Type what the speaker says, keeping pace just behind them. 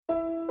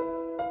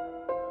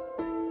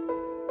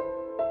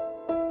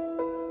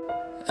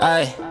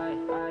Ay.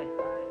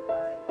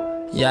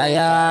 Yeah,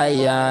 yeah,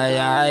 yeah,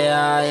 yeah,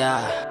 yeah,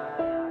 yeah.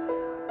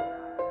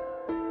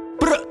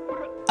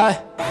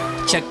 Ay.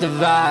 Check the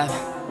vibe,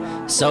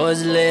 so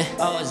it's lit.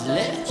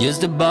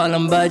 Used to ball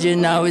on budget,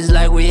 now it's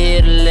like we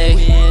hit a lick.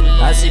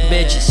 I see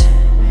bitches,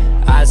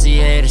 I see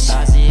haters.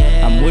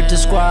 I'm with the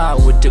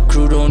squad, with the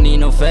crew, don't need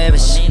no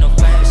favors.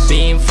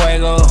 Being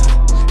fuego,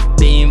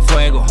 being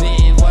fuego.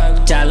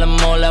 Tell them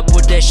all I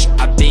put that shit,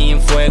 I be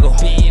in fuego.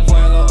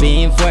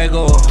 Being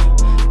fuego,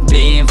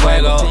 being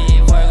fuego.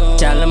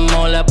 Tell them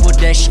all I put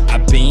that shit, I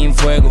be in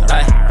fuego.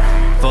 Ay.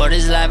 For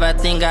this life I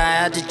think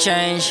I had to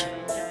change.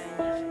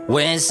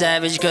 Went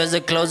savage cause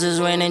the clothes is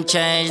winning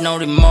change, no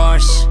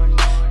remorse.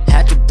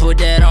 Had to put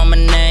that on my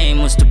name,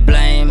 what's to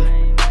blame?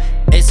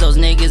 It's those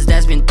niggas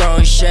that's been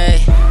throwing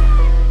shade.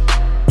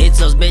 It's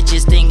those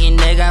bitches thinking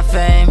they got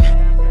fame.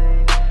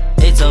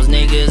 It's those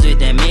niggas with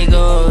them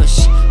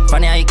amigos.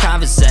 Funny how you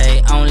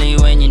conversate, only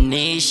when you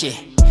need shit.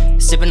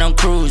 Sipping on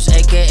cruise,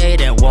 aka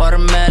that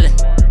watermelon.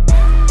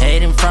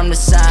 Hating from the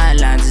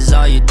sidelines is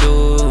all you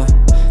do.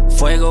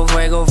 Fuego,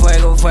 fuego,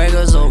 fuego,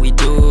 fuego's all we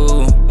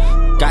do.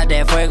 Got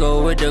that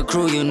fuego with the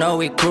crew, you know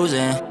we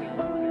cruising.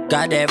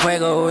 Got that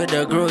fuego with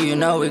the crew, you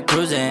know we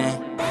cruising.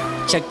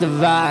 Check the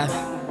vibe,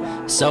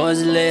 so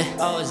it's lit.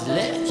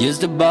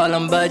 Used to ball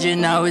on budget,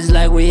 now it's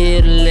like we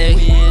hit a lick.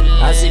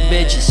 I see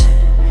bitches,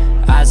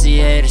 I see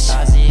haters.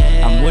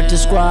 I'm with the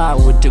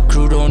squad, with the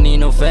crew, don't need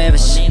no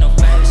favors.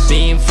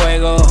 Being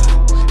fuego,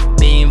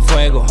 being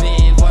fuego.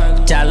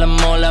 Tell them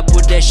all I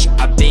put that shit,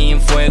 I be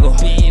in fuego.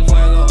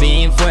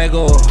 Being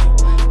fuego,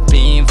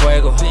 being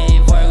fuego.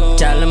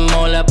 Tell them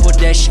all I put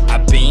that shit, I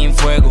be in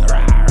fuego.